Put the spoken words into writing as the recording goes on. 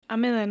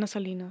I'm Elena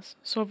Salinas,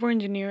 software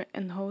engineer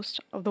and host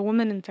of the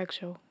Women in Tech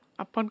Show,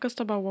 a podcast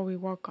about what we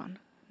work on,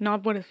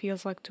 not what it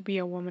feels like to be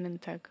a woman in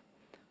tech.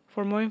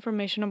 For more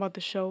information about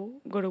the show,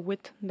 go to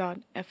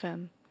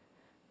wit.fm.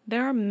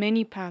 There are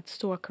many paths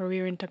to a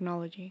career in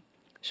technology.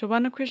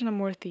 Shobana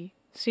Krishnamoorthy,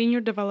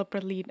 senior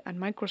developer lead at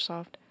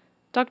Microsoft,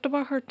 talked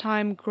about her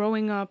time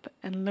growing up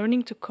and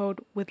learning to code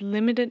with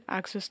limited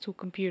access to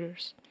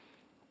computers.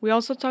 We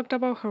also talked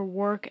about her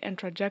work and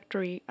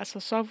trajectory as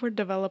a software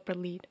developer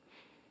lead.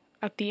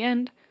 At the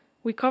end,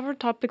 we cover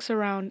topics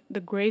around the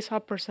Grace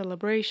Hopper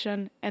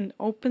celebration and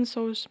open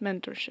source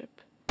mentorship.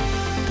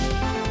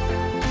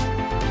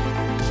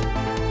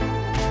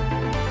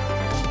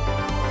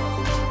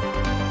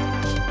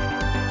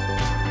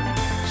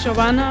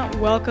 Shobana,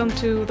 welcome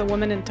to the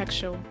Women in Tech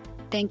Show.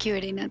 Thank you,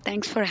 Irina.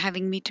 Thanks for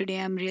having me today.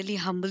 I'm really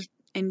humbled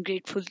and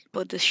grateful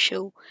for this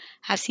show.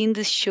 I've seen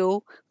this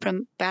show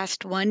from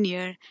past 1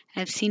 year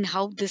and I've seen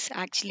how this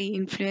actually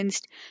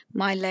influenced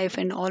my life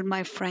and all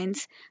my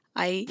friends.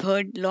 I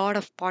heard a lot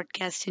of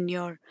podcasts in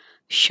your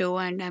show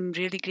and I'm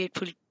really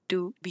grateful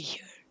to be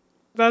here.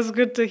 That's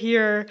good to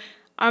hear.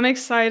 I'm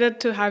excited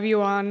to have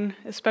you on,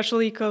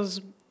 especially because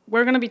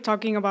we're going to be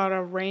talking about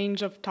a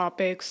range of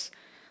topics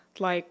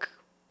like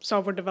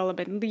software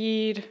development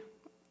lead,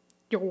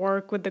 your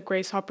work with the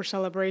Grace Hopper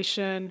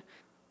celebration,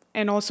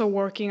 and also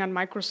working at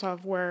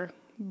Microsoft, where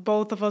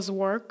both of us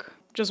work.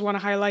 Just want to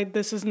highlight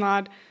this is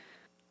not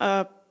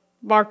a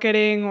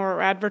marketing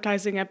or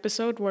advertising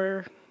episode.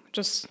 We're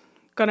just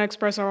going to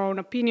express our own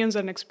opinions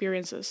and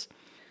experiences.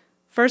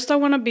 First, I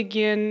want to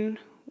begin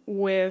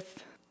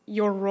with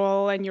your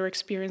role and your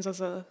experience as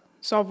a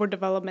software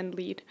development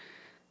lead.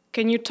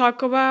 Can you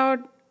talk about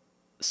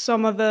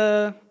some of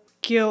the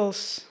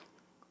skills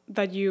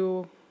that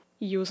you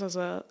use as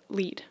a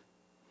lead?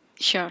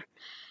 Sure.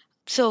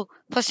 So,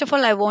 first of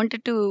all, I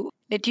wanted to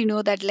let you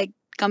know that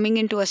coming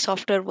into a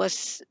software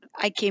was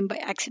I came by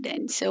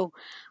accident. So,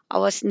 I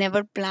was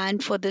never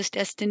planned for this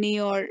destiny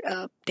or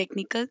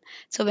technical.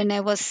 So, when I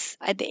was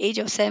at the age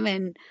of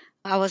 7,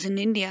 I was in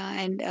India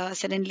and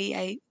suddenly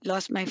I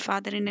lost my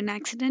father in an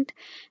accident,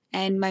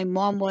 and my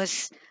mom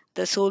was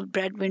the sole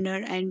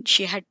breadwinner and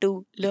she had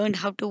to learn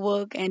how to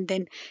work and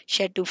then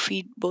she had to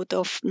feed both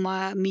of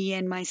me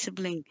and my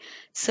sibling.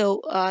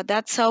 So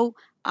that's how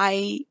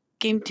I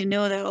came to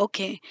know that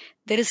okay,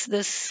 there is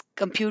this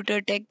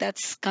computer tech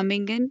that's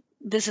coming in.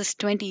 This is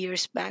 20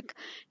 years back,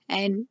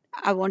 and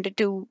I wanted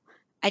to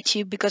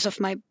achieve because of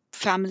my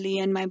family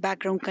and my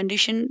background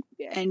condition,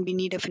 and we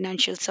need a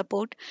financial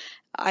support.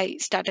 I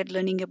started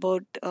learning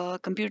about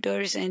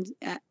computers, and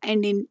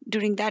in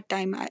during that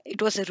time,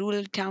 it was a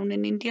rural town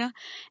in India,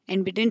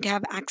 and we didn't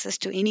have access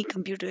to any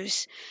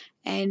computers.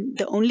 And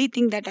the only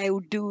thing that I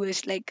would do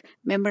is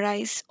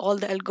memorize all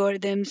the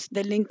algorithms,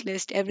 the linked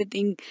list,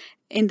 everything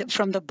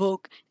from the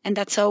book, and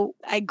that's how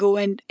I go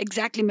and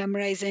exactly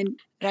memorize and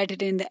write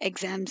it in the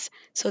exams.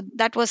 So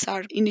that was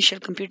our initial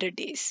computer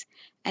days,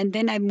 and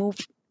then I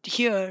moved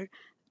here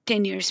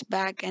 10 years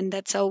back, and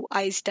that's how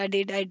I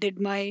studied. I did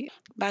my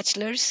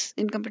bachelor's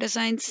in computer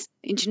science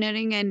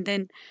engineering, and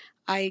then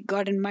I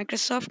got in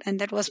Microsoft, and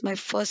that was my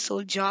first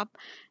sole job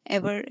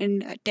ever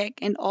in tech.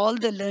 And all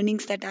the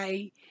learnings that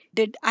I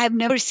did, I've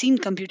never seen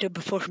computer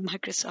before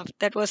Microsoft.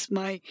 That was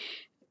my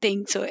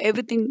thing. So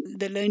everything,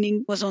 the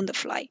learning was on the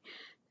fly.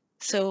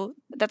 So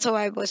that's how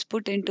I was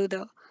put into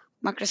the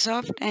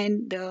Microsoft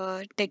and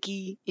the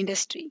techie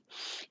industry.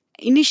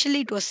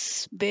 Initially, it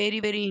was very,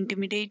 very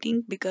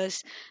intimidating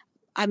because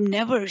I've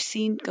never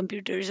seen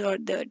computers or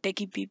the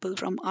techie people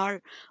from our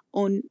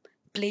own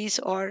place,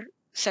 or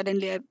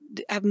suddenly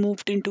I've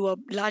moved into a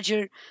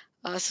larger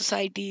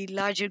society,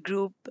 larger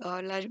group,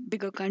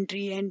 bigger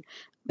country, and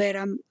where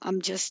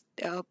I'm just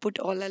put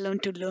all alone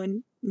to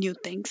learn new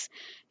things.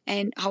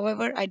 And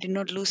however, I did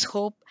not lose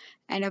hope,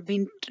 and I've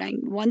been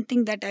trying. One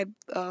thing that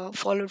I've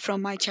followed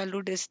from my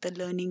childhood is the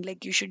learning.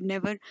 Like you should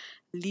never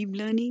leave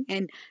learning,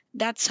 and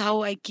that's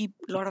how I keep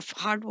a lot of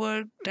hard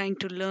work trying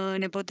to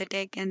learn about the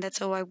tech, and that's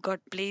how I've got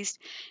placed.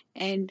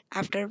 And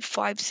after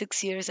 5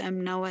 6 years,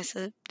 I'm now as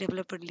a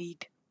developer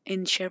lead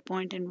in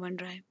SharePoint and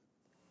OneDrive.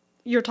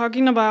 You're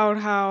talking about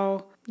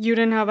how you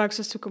didn't have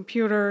access to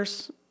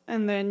computers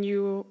and then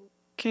you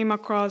came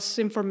across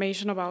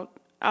information about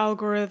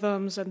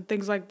algorithms and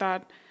things like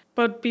that.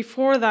 But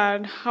before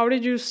that, how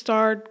did you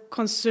start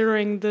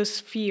considering this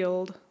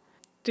field?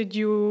 Did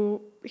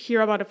you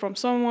hear about it from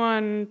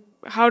someone?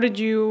 How did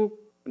you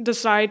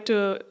decide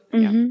to,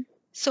 yeah? Hmm.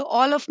 So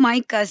all of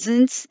my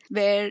cousins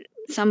were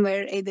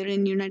somewhere either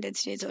in United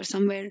States or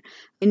somewhere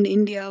in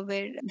India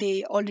where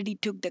they already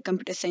took the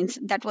computer science.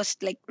 That was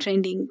like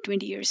trending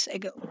 20 years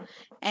ago,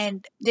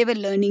 and they were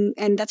learning,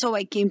 and that's how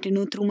I came to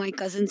know through my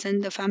cousins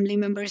and the family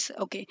members.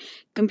 Okay,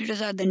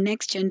 computers are the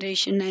next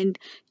generation, and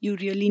you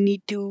really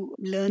need to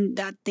learn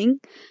that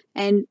thing.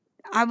 And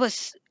I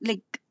was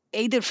like,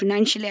 either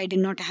financially I did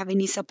not have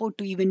any support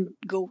to even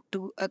go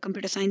to a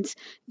computer science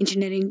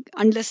engineering,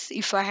 unless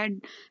if I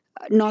had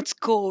not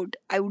scored,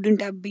 I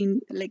wouldn't have been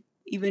like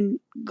even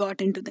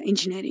got into the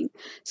engineering.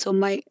 So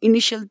my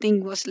initial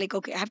thing was like,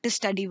 okay, I have to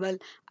study well.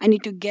 I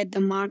need to get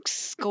the marks,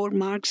 score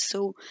marks.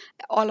 So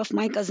all of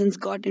my cousins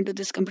got into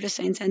this computer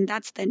science, and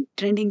that's the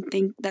trending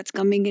thing that's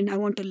coming in. I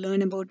want to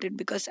learn about it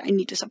because I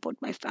need to support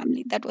my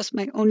family. That was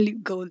my only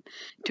goal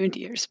 20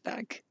 years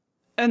back.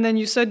 And then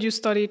you said you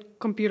studied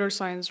computer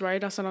science,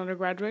 right, as an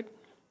undergraduate?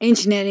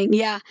 Engineering,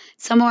 yeah.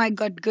 Somehow I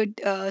got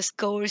good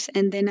scores,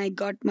 and then I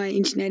got my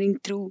engineering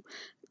through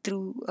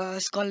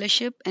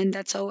scholarship, and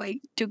that's how I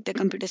took the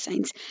computer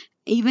science.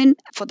 Even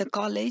for the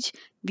college,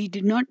 we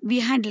did not. We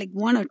had like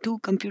one or two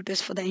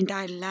computers for the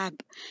entire lab,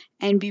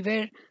 and we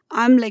were.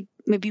 I'm like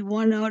maybe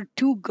one or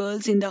two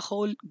girls in the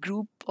whole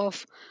group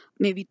of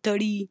maybe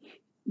 30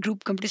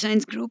 group, computer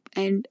science group,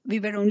 and we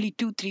were only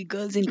two three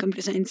girls in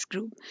computer science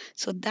group.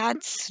 So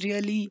that's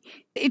really,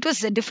 it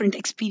was a different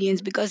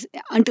experience because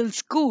until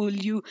school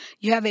you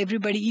have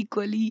everybody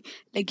equally,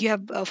 like you have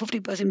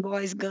 50%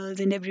 boys, girls,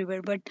 and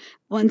everywhere. But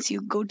once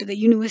you go to the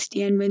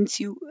university, and once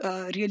you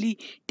really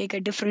take a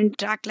different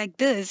track like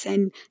this,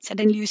 and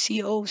suddenly you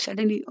see, oh,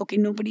 suddenly, okay,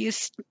 nobody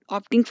is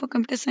opting for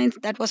computer science.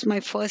 That was my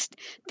first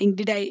thing.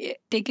 Did I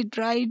take it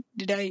right?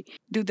 Did I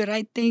do the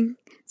right thing?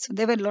 So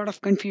there were a lot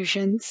of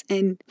confusions,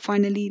 and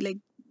finally, like,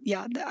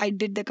 yeah, I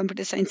did the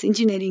computer science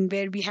engineering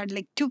where we had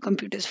like two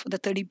computers for the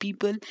 30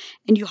 people,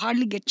 and you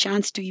hardly get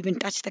chance to even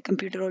touch the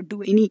computer or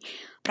do any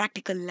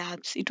practical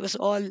labs. It was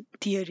all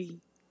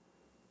theory.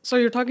 So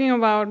you're talking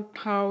about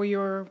how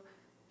you're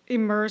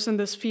immersed in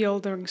this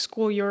field during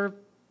school. You're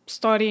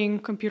studying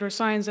computer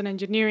science and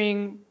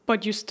engineering,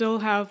 but you still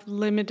have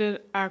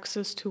limited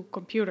access to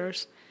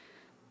computers.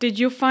 Did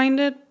you find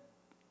it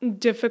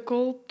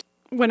difficult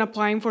when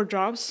applying for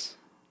jobs?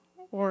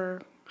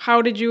 Or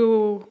how did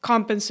you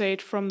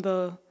compensate from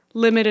the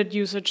limited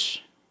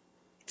usage?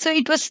 So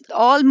it was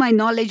all, my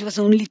knowledge was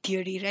only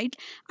theory, right?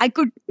 I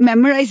could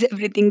memorize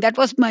everything. That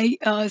was my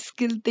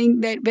skill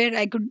thing, that where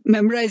I could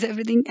memorize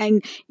everything,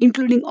 and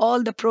including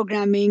all the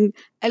programming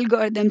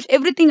algorithms,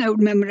 everything I would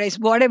memorize,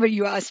 whatever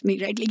you ask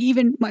me, right? Like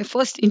even my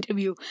first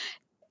interview,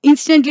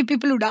 instantly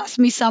people would ask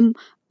me some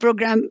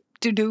program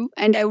to do,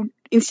 and I would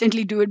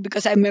instantly do it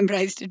because I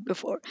memorized it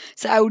before.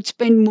 So I would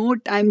spend more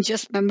time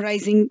just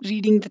memorizing,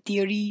 reading the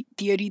theory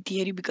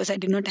because I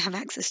did not have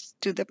access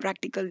to the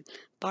practical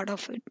part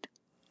of it.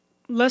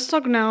 Let's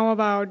talk now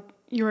about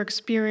your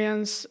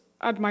experience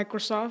at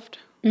Microsoft.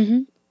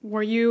 Mm-hmm.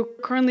 Were you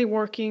currently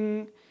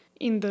working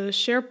in the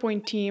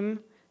SharePoint team?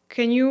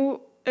 Can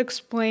you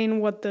explain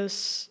what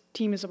this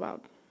team is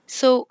about?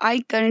 So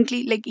I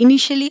currently, like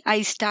initially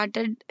I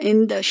started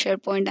in the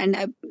SharePoint,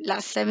 and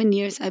last 7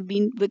 years I've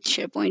been with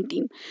SharePoint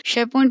team.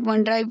 SharePoint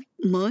OneDrive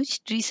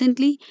merged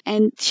recently,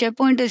 and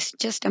SharePoint is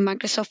just a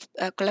Microsoft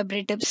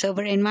collaborative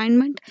server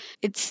environment.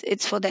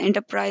 It's for the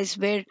enterprise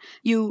where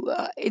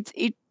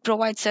it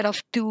provides set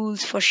of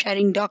tools for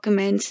sharing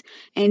documents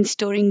and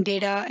storing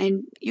data,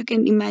 and you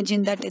can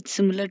imagine that it's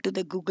similar to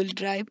the Google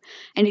Drive.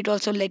 And it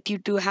also let you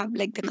to have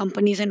like the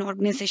companies and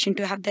organization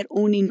to have their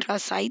own intra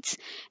sites,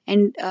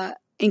 and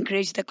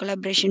encourage the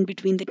collaboration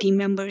between the team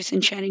members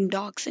and sharing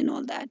docs and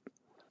all that.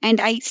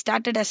 And I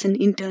started as an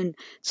intern.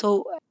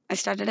 So I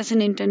started as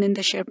an intern in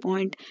the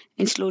SharePoint,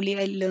 and slowly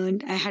I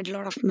learned. I had a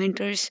lot of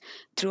mentors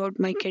throughout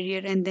my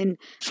career, and then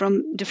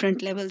from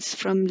different levels,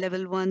 from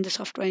level one, the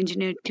software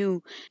engineer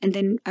two, and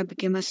then I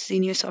became a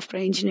senior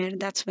software engineer.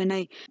 That's when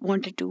I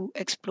wanted to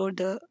explore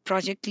the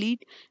project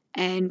lead,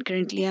 and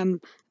currently I'm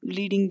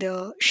leading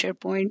the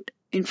SharePoint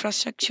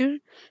infrastructure,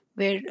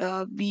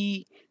 where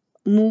we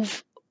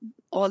move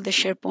all the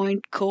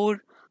SharePoint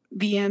core,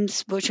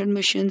 VMs, virtual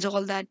machines,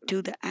 all that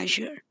to the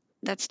Azure.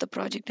 That's the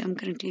project I'm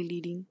currently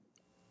leading.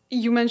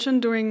 You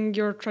mentioned during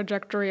your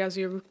trajectory as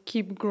you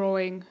keep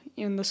growing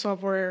in the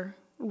software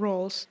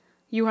roles,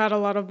 you had a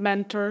lot of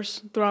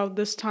mentors throughout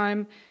this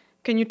time.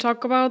 Can you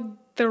talk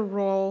about their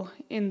role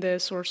in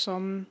this or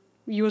some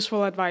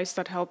useful advice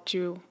that helped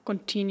you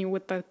continue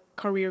with the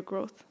career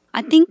growth?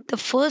 I think the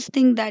first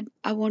thing that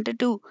I wanted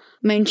to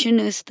mention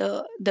is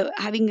the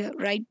having a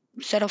right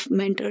set of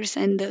mentors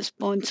and the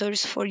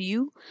sponsors for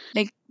you.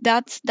 Like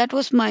that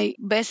was my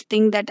best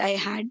thing, that I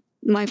had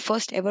my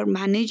first ever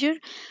manager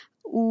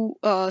who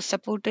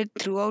supported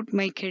throughout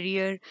my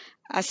career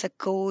as a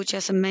coach,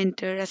 as a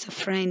mentor, as a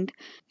friend.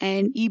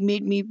 And he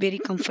made me very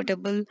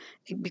comfortable,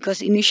 like,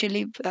 because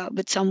initially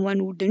with someone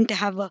who didn't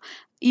have a,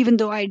 even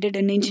though I did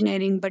an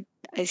engineering, but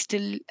I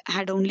still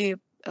had only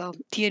a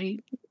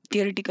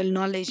theoretical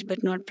knowledge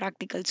but not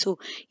practical. So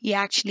he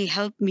actually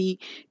helped me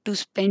to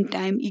spend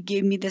time. He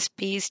gave me the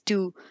space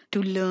to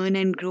learn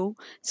and grow.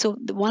 So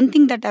the one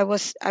thing that I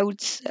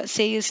would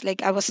say is,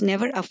 like, I was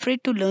never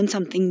afraid to learn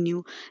something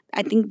new.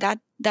 I think that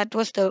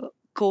was the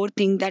core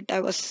thing, that I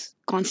was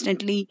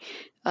constantly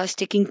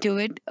sticking to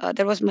it.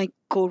 That was my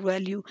core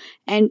value,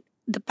 and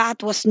the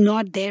path was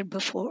not there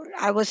before.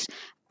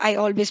 I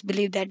always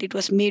believed that it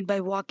was made by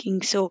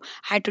walking, so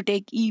I had to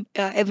take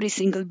every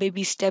single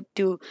baby step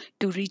to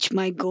reach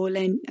my goal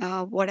and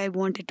what I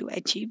wanted to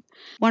achieve.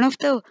 One of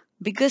the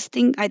biggest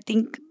thing I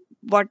think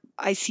what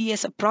I see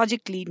as a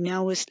project lead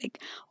now is like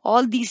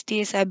all these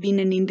days I've been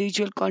an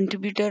individual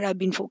contributor. I've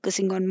been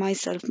focusing on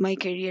myself, my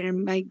career,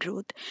 and my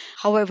growth.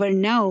 However,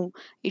 now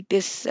it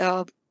is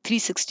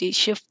 360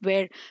 shift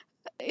where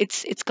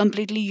it's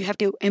completely, you have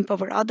to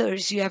empower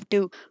others, you have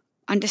to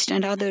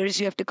understand others,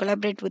 you have to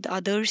collaborate with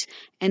others,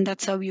 and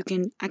that's how you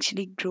can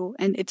actually grow.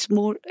 And it's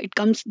more, it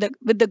comes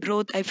with the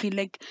growth, I feel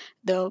like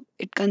the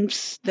it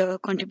comes the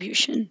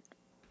contribution.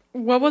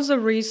 What was the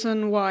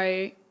reason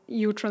why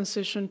you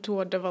transitioned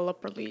to a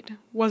developer lead?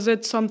 Was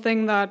it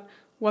something that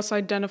was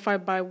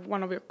identified by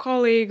one of your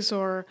colleagues,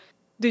 or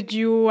did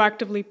you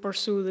actively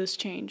pursue this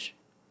change?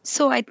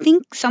 So I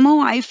think somehow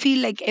I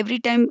feel like every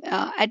time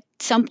at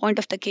some point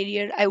of the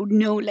career, I would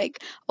know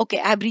like, okay,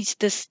 I've reached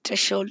this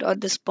threshold or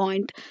this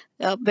point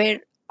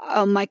where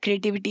my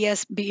creativity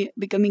has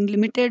becoming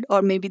limited,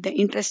 or maybe the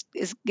interest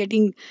is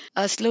getting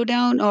slow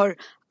down, or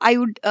I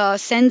would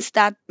sense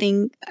that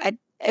thing at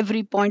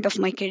every point of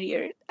my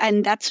career.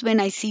 And that's when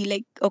I see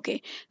like,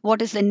 okay,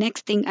 what is the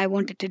next thing I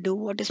wanted to do?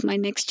 What is my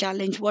next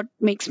challenge? What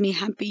makes me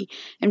happy,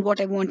 and what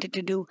I wanted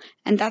to do?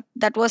 And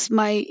that was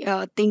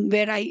my thing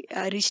where I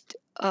reached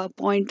a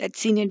point at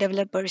senior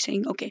developer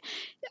saying, okay,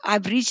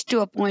 I've reached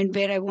to a point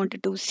where I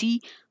wanted to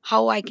see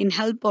how I can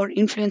help or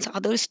influence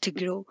others to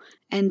grow.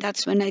 And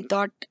that's when I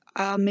thought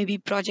maybe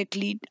project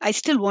lead. I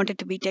still wanted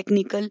to be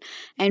technical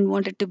and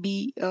wanted to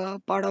be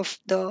part of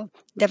the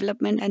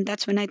development. And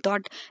that's when I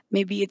thought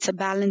maybe it's a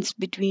balance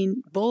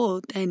between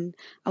both. And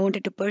I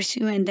wanted to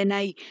pursue. And then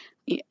I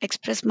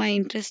expressed my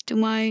interest to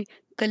my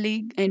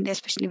colleague and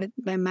especially with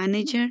my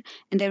manager.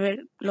 And there were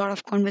a lot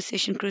of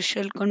conversation,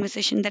 crucial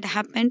conversation that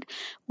happened.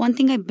 One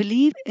thing I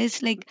believe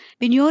is like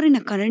when you're in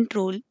a current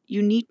role,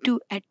 you need to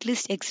at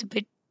least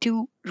exhibit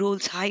two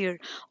roles higher,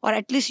 or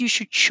at least you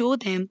should show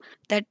them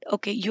that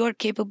okay, you are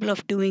capable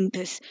of doing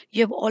this,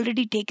 you have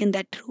already taken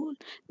that role.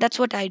 That's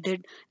what I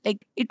did. Like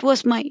it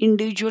was my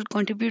individual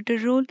contributor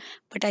role,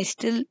 but I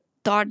still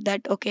thought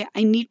that okay,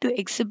 I need to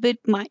exhibit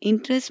my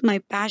interest, my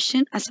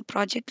passion as a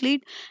project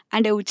lead,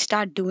 and I would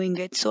start doing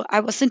it. So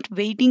I wasn't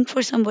waiting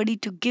for somebody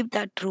to give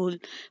that role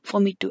for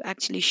me to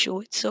actually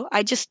show it. So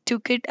I just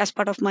took it as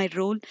part of my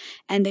role,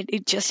 and then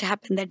it just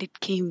happened that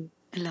it came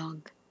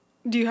along.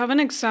 Do you have an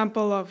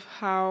example of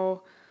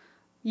how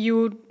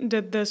you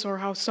did this or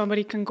how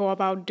somebody can go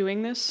about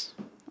doing this?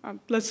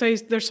 Let's say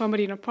there's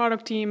somebody in a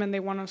product team and they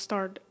want to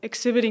start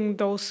exhibiting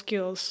those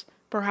skills,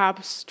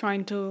 perhaps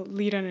trying to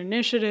lead an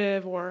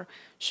initiative or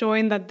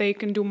showing that they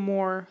can do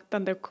more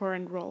than their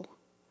current role.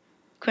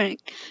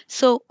 Correct.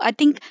 So I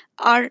think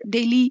our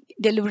daily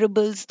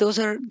deliverables, those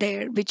are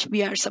there, which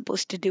we are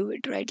supposed to do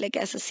it, right? Like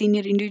as a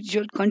senior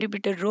individual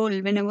contributor role,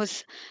 when I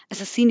was as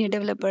a senior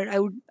developer, I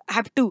would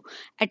have to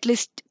at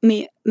least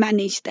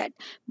manage that.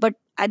 But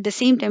at the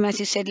same time, as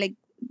you said, like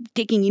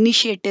taking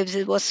initiatives,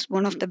 it was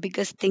one of the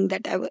biggest thing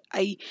that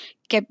I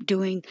kept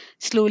doing.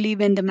 Slowly,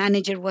 when the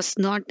manager was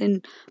not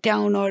in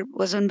town or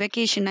was on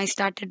vacation, I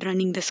started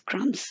running the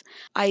scrums.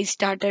 I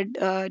started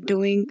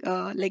doing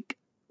like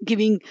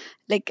giving,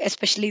 like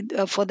especially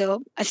for the,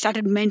 I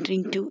started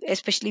mentoring too,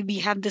 especially we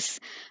have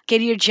this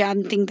career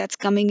jam thing that's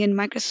coming in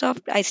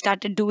Microsoft. I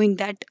started doing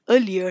that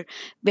earlier,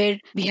 where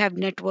we have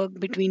network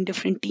between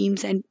different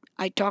teams, and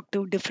I talked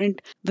to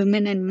different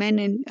women and men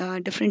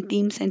in different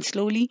teams, and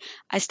slowly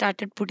I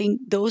started putting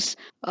those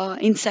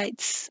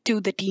insights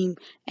to the team,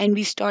 and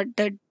we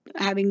started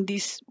having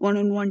these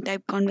one-on-one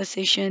type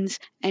conversations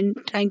and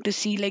trying to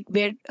see like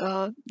where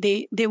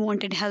they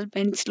wanted help,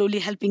 and slowly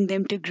helping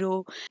them to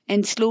grow.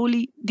 And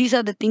slowly these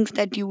are the things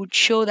that you would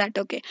show that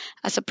okay,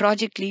 as a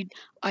project lead,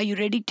 are you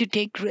ready to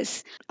take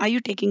risks? Are you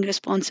taking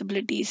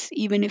responsibilities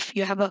even if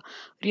you have a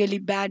really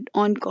bad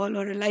on call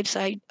or a life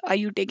side? Are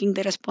you taking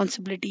the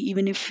responsibility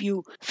even if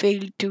you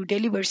fail to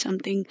deliver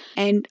something?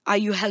 And are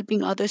you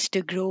helping others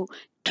to grow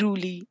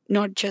truly,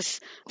 not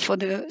just for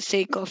the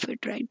sake of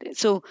it, right?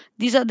 So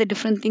these are the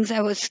different things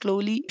I was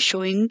slowly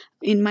showing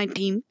in my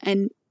team,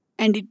 and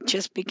it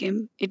just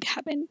became, it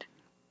happened.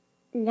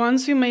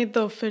 Once you made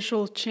the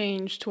official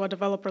change to a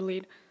developer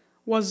lead,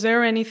 was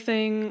there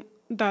anything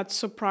that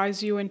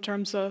surprised you in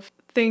terms of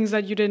things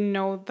that you didn't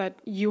know that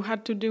you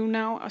had to do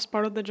now as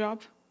part of the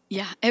job?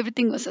 Yeah,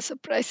 everything was a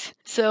surprise.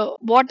 So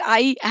what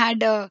I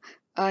had a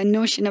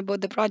notion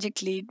about the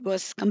project lead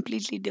was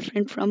completely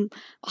different from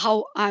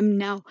how I'm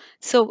now.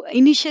 So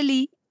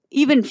initially,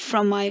 even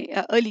from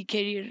my early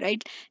career,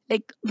 right,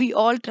 like we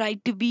all try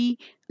to be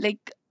like,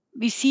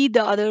 we see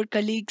the other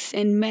colleagues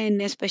and men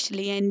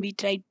especially, and we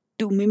try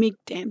to mimic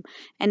them.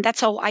 And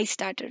that's how I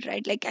started,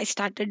 right? Like I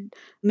started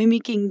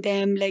mimicking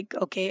them, like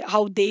okay,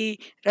 how they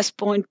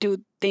respond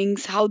to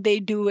things, how they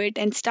do it,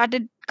 and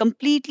started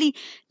completely,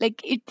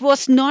 like it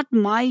was not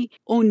my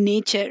own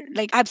nature.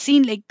 Like I've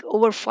seen like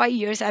over 5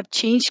 years I've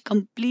changed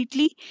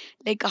completely,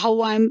 like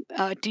how I'm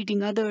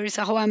treating others,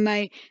 how am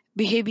I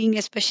behaving,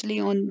 especially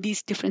on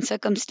these different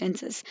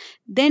circumstances.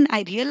 Then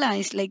I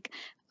realized like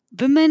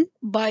women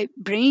by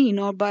brain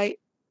or by,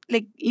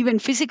 like even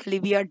physically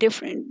we are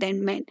different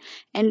than men.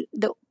 And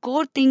the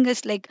core thing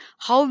is like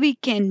how we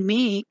can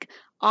make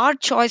our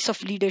choice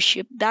of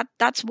leadership,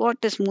 that's what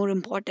is more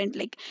important.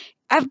 Like,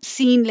 I've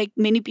seen like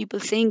many people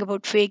saying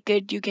about fake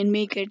it, you can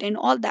make it, and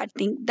all that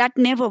thing. That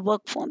never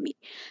worked for me.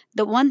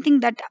 The one thing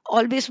that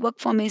always worked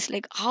for me is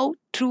like how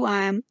true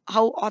I am,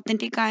 how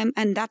authentic I am,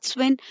 and that's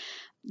when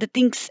the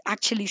things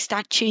actually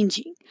start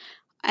changing.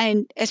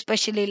 And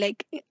especially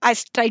like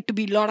tried to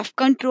be a lot of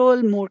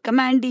control, more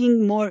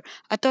commanding, more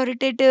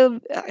authoritative,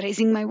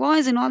 raising my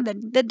voice and all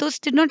that those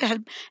did not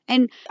help.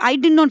 And I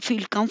did not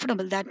feel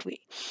comfortable that way.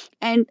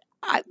 And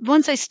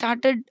once I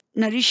started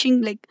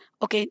nourishing, like,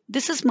 okay,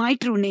 this is my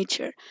true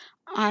nature.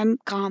 I'm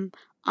calm,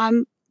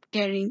 I'm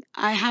caring,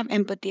 I have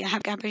empathy, I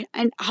have capacity,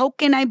 and how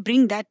can I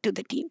bring that to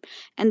the team?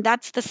 And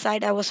that's the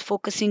side I was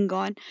focusing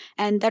on.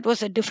 And that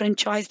was a different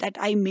choice that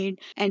I made,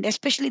 and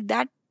especially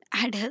that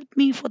had helped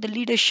me for the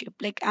leadership.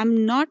 Like,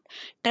 I'm not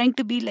trying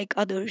to be like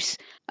others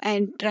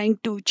and trying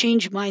to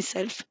change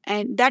myself.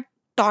 And that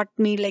taught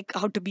me like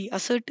how to be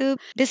assertive,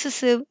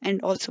 decisive,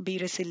 and also be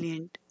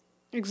resilient.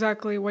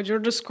 Exactly. What you're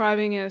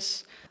describing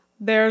is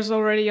there's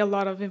already a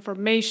lot of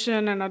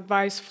information and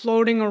advice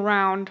floating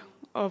around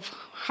of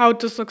how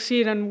to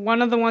succeed. And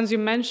one of the ones you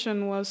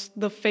mentioned was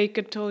the fake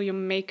it till you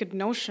make it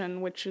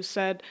notion, which you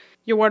said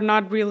you were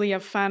not really a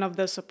fan of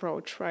this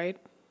approach, right?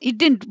 It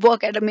didn't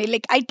work at me.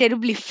 Like, I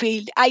terribly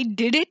failed. I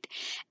did it,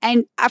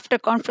 and after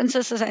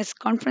conferences, as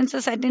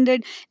conferences I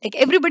attended, like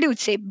everybody would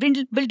say, build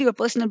your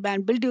personal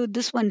brand, build your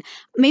this one.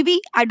 Maybe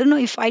I don't know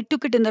if I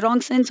took it in the wrong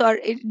sense or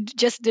it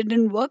just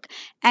didn't work.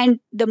 And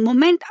the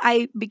moment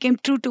I became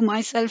true to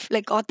myself,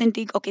 like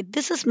authentic, okay,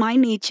 this is my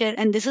nature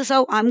and this is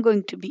how I'm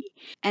going to be,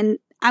 and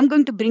I'm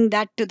going to bring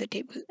that to the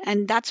table.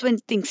 And that's when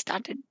things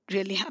started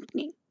really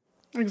happening.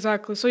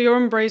 Exactly. So you're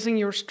embracing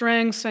your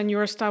strengths and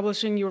you're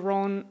establishing your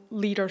own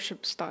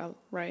leadership style,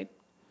 right?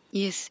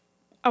 Yes.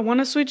 I want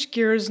to switch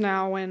gears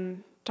now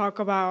and talk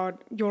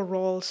about your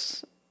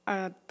roles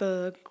at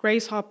the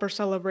Grace Hopper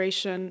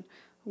celebration.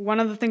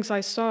 One of the things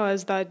I saw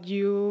is that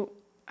you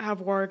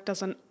have worked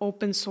as an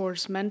open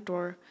source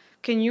mentor.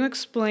 Can you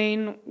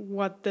explain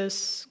what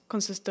this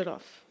consisted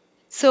of?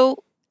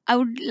 So I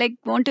would like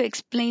want to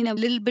explain a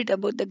little bit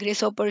about the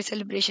Grace Hopper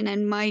celebration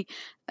and my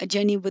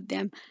journey with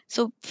them.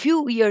 So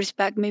few years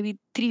back, maybe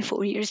 3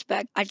 4 years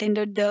back, I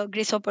attended the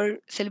Grace Hopper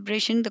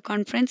celebration, the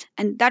conference,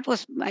 and that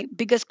was my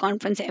biggest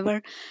conference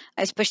ever,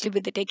 especially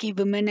with the techie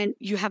women. And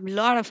you have a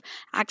lot of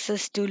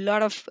access to a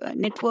lot of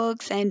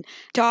networks and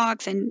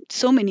talks and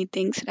so many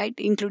things, right?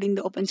 Including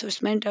the open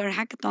source mentor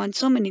hackathon,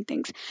 so many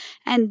things.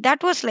 And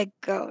that was like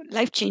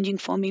life changing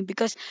for me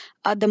because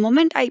the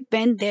moment I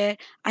went there,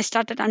 I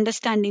started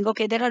understanding,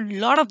 okay, there are a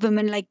lot of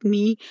women like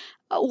me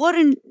who are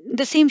in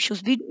the same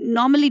shoes. We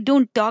normally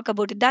don't talk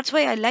about it. That's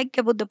why I like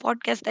about the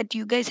podcast that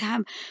you guys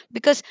have,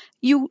 because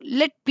you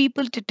let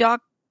people to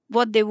talk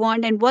what they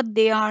want and what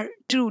they are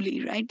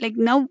truly, right? Like,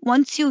 now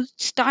once you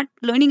start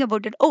learning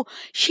about it, oh,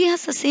 she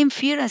has the same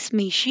fear as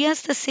me, she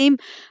has the same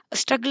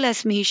struggle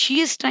as me, she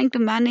is trying to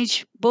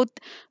manage both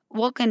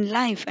work and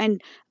life.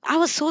 And I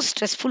was so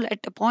stressful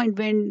at the point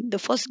when the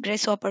first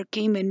grasshopper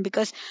came in,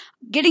 because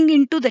getting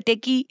into the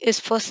techie is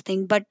first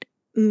thing, but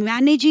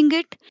managing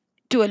it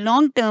to a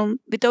long term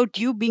without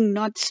you being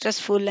not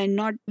stressful and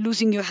not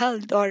losing your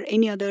health or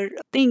any other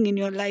thing in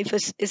your life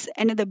is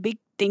another big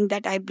thing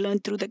that I've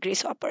learned through the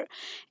grace hopper.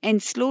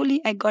 And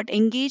slowly I got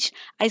engaged.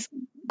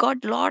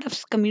 Got a lot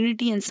of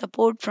community and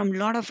support from a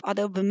lot of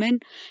other women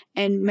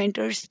and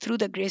mentors through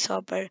the grace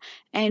hopper,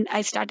 and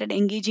I started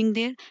engaging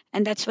there.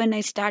 And that's when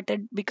I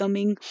started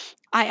becoming,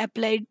 I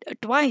applied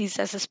twice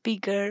as a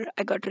speaker.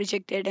 I got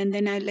rejected, and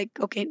then I like,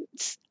 okay,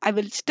 I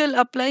will still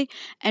apply.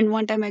 And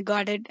one time I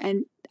got it,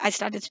 and I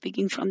started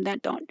speaking from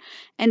that on.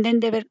 And then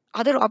there were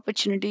other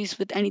opportunities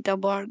with Anita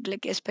Borg,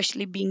 like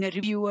especially being a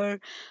reviewer,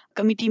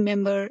 committee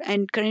member,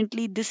 and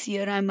currently this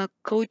year I'm a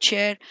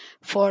co-chair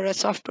for a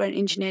software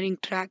engineering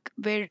track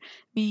where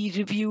we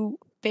review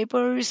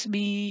papers,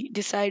 we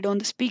decide on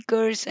the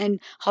speakers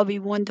and how we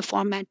want the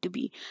format to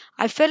be.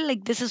 I felt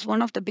like this is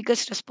one of the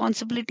biggest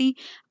responsibility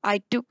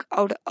I took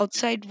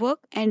outside work,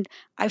 and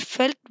I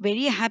felt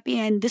very happy.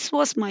 And this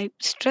was my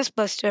stress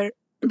buster,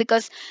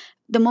 because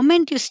the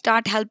moment you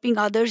start helping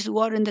others who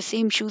are in the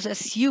same shoes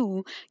as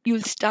you'll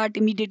start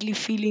immediately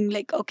feeling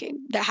like, okay,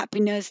 the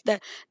happiness, the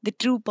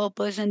true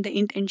purpose and the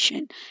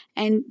intention.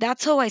 And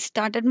that's how I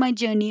started my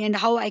journey, and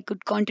how I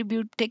could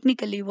contribute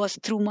technically was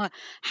through my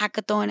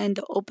hackathon and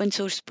the open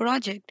source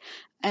project.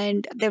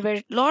 And there were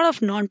a lot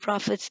of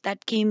nonprofits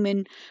that came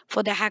in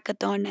for the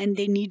hackathon, and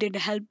they needed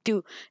help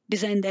to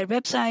design their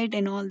website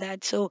and all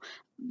that. So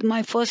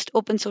my first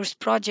open source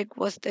project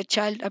was the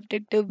child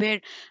abductive,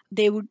 where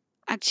they would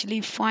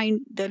actually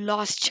find the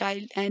lost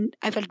child. And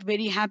I felt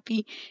very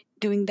happy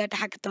doing that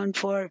hackathon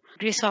for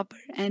Grace Hopper.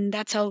 And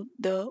that's how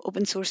the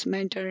open source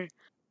mentor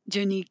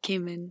journey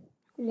came in.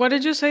 What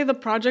did you say the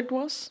project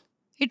was?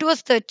 It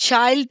was the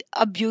child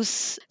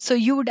abuse. So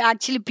you would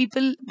actually,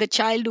 people, the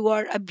child who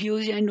are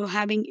abused and who are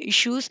having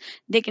issues,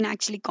 they can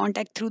actually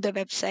contact through the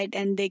website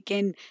and they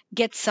can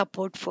get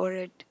support for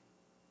it.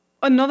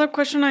 Another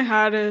question I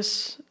had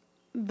is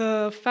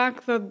the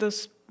fact that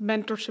this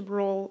mentorship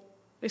role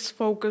is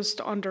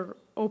focused under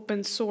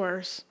open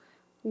source.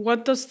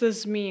 What does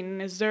this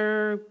mean? Is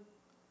there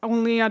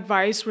only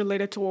advice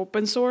related to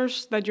open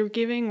source that you're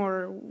giving,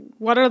 or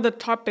what are the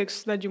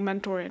topics that you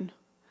mentor in?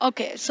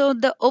 Okay, so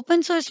the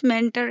open source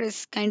mentor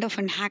is kind of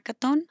an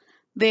hackathon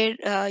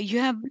where you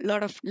have a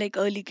lot of like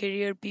early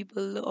career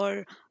people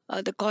or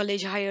the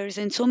college hires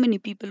and so many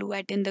people who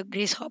attend the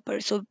Grace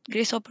Hopper. So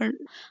Grace Hopper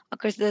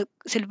occurs, the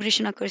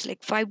celebration occurs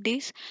like 5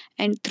 days,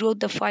 and throughout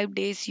the 5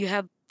 days you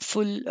have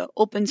full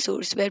open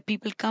source where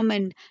people come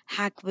and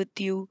hack with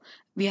you.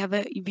 We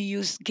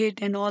use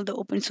Git and all the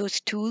open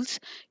source tools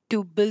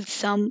to build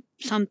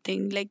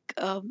something like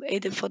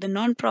either for the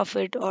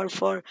non-profit or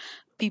for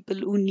people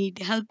who need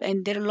help,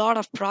 and there are a lot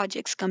of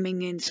projects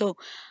coming in. So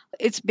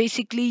it's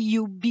basically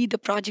you be the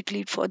project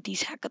lead for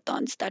these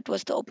hackathons. That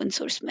was the open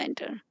source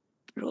mentor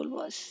role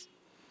was.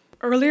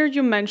 Earlier,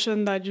 you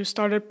mentioned that you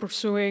started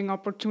pursuing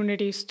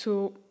opportunities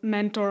to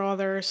mentor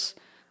others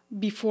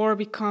before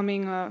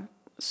becoming a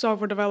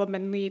software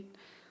development lead.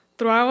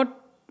 Throughout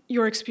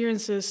your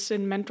experiences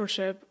in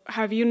mentorship,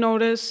 have you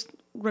noticed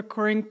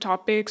recurring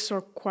topics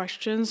or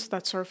questions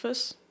that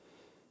surface?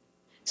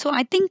 So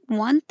I think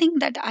one thing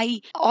that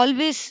I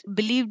always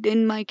believed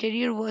in my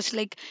career was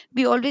like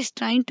we always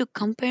trying to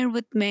compare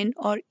with men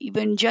or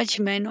even judge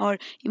men or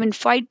even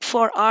fight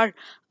for our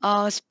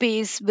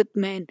space with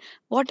men.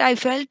 What I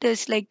felt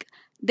is like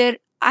there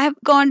I have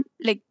gone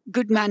like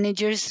good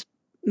managers,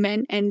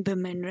 men and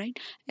women, right?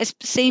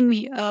 Same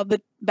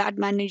with bad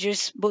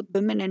managers, both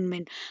women and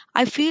men.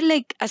 I feel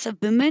like as a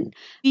woman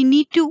we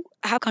need to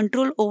have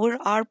control over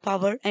our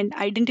power and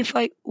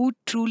identify who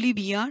truly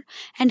we are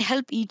and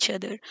help each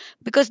other,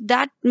 because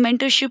that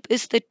mentorship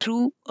is the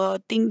true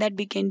thing that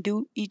we can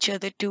do each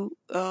other to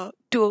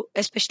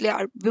especially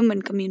our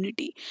women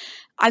community.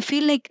 I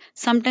feel like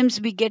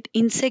sometimes we get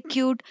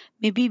insecure,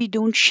 maybe we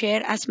don't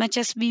share as much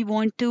as we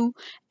want to.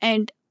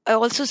 And I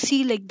also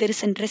see like there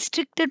is a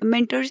restricted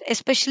mentors,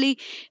 especially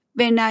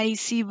when I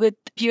see with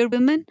peer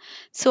women.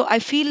 So I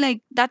feel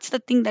like that's the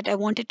thing that I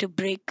wanted to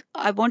break.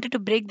 I wanted to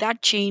break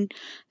that chain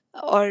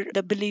or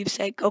the beliefs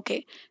like,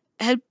 okay,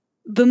 help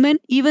women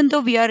even though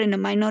we are in a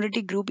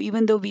minority group,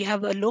 even though we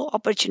have a low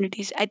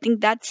opportunities. I think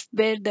that's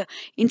where the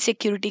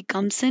insecurity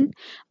comes in.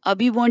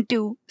 We want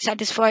to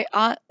satisfy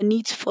our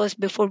needs first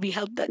before we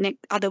help the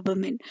other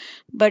women,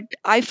 but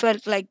I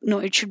felt like no,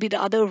 it should be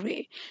the other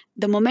way.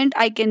 The moment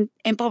I can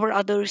empower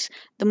others,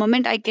 the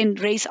moment I can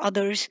raise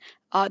others,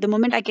 the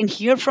moment I can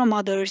hear from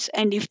others,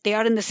 and if they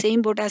are in the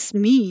same boat as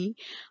me,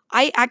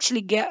 I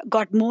actually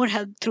got more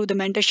help through the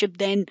mentorship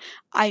than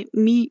I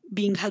me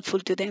being helpful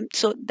to them.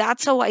 So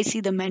that's how I see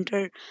the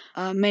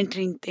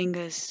mentoring thing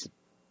is.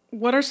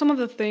 What are some of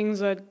the things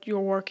that you're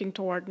working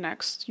toward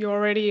next? You're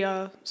already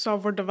a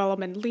software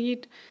development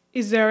lead.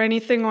 Is there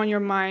anything on your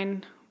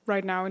mind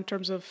right now in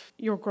terms of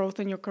your growth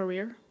in your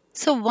career?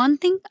 So one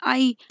thing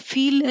I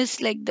feel is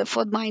like the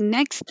for my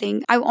next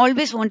thing, I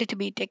always wanted to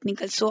be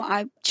technical. So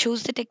I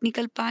chose the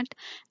technical part.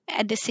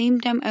 At the same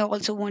time, I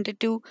also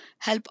wanted to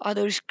help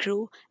others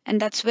grow.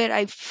 And that's where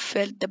I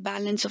felt the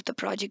balance of the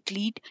project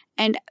lead.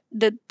 And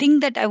the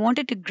thing that I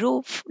wanted to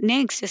grow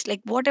next is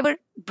like whatever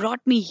brought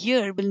me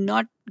here will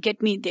not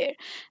get me there.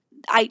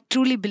 I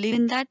truly believe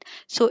in that.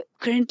 So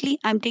currently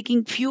I'm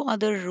taking few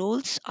other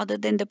roles other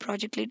than the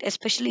project lead,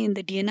 especially in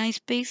the DNI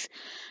space,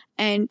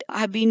 and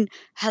I've been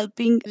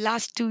helping.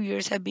 Last 2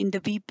 years I've been the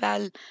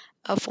VPAL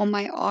for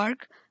my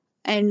org,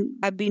 and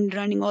I've been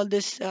running all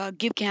this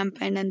give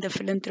campaign and the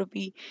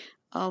philanthropy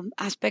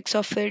aspects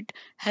of it,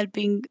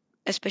 helping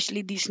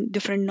especially these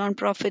different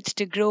nonprofits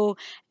to grow.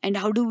 And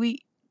how do we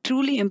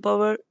truly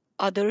empower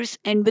others,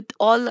 and with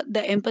all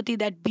the empathy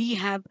that we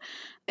have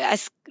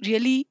has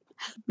really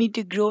helped me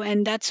to grow.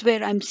 And that's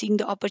where I'm seeing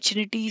the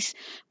opportunities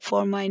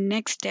for my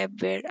next step,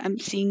 where I'm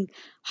seeing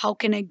how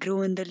can I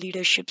grow in the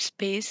leadership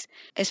space,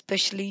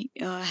 especially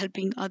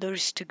helping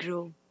others to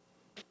grow.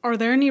 Are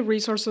there any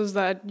resources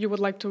that you would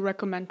like to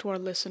recommend to our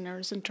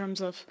listeners in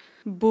terms of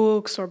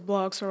books or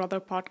blogs or other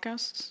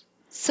podcasts?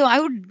 So I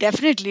would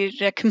definitely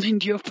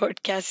recommend your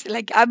podcast.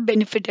 Like I've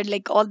benefited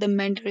like all the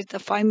mentors, the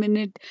 5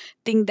 minute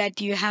thing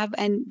that you have,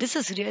 and this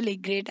is really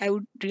great. I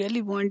would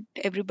really want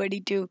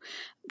everybody to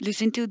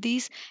listen to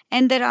these.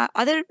 And there are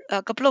other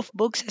a couple of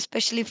books,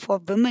 especially for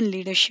women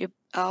leadership.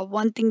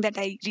 One thing that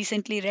I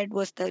recently read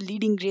was the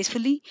Leading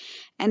Gracefully,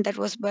 and that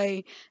was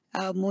by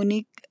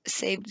Monique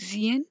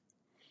Savzian,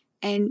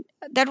 and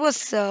that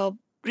was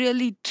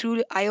really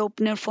true eye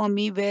opener for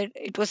me, where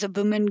it was a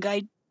women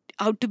guide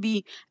how to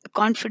be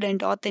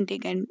confident,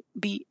 authentic, and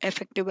be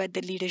effective at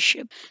the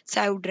leadership. So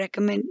I would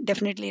recommend,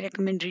 definitely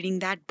recommend reading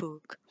that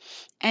book.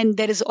 And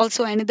there is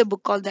also another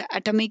book called The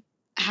Atomic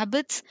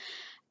Habits,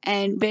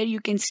 and where you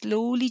can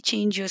slowly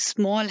change your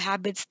small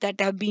habits that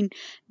have been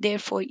there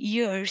for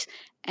years,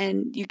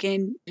 and you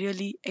can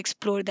really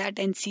explore that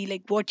and see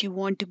like what you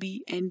want to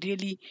be and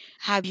really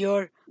have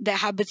your the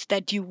habits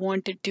that you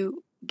wanted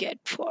to get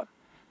for.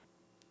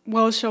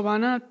 Well,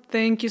 Shobana,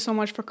 thank you so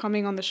much for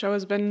coming on the show.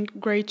 It's been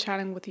great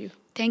chatting with you.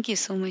 Thank you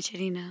so much,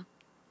 Irina.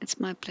 It's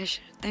my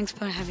pleasure. Thanks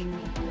for having me.